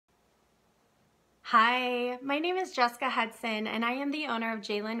Hi, my name is Jessica Hudson and I am the owner of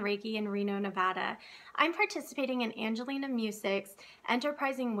JLynn Reiki in Reno, Nevada. I'm participating in Angelina Music's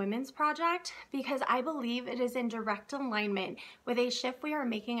Enterprising Women's Project because I believe it is in direct alignment with a shift we are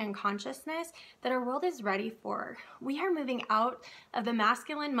making in consciousness that our world is ready for. We are moving out of the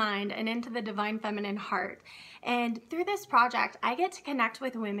masculine mind and into the divine feminine heart. And through this project, I get to connect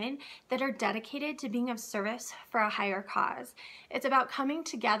with women that are dedicated to being of service for a higher cause. It's about coming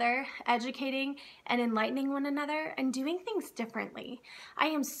together, educating, and enlightening one another and doing things differently. I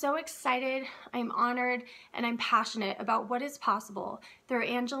am so excited, I'm honored, and I'm passionate about what is possible through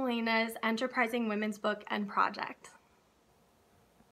Angelina's Enterprising Women's book and project.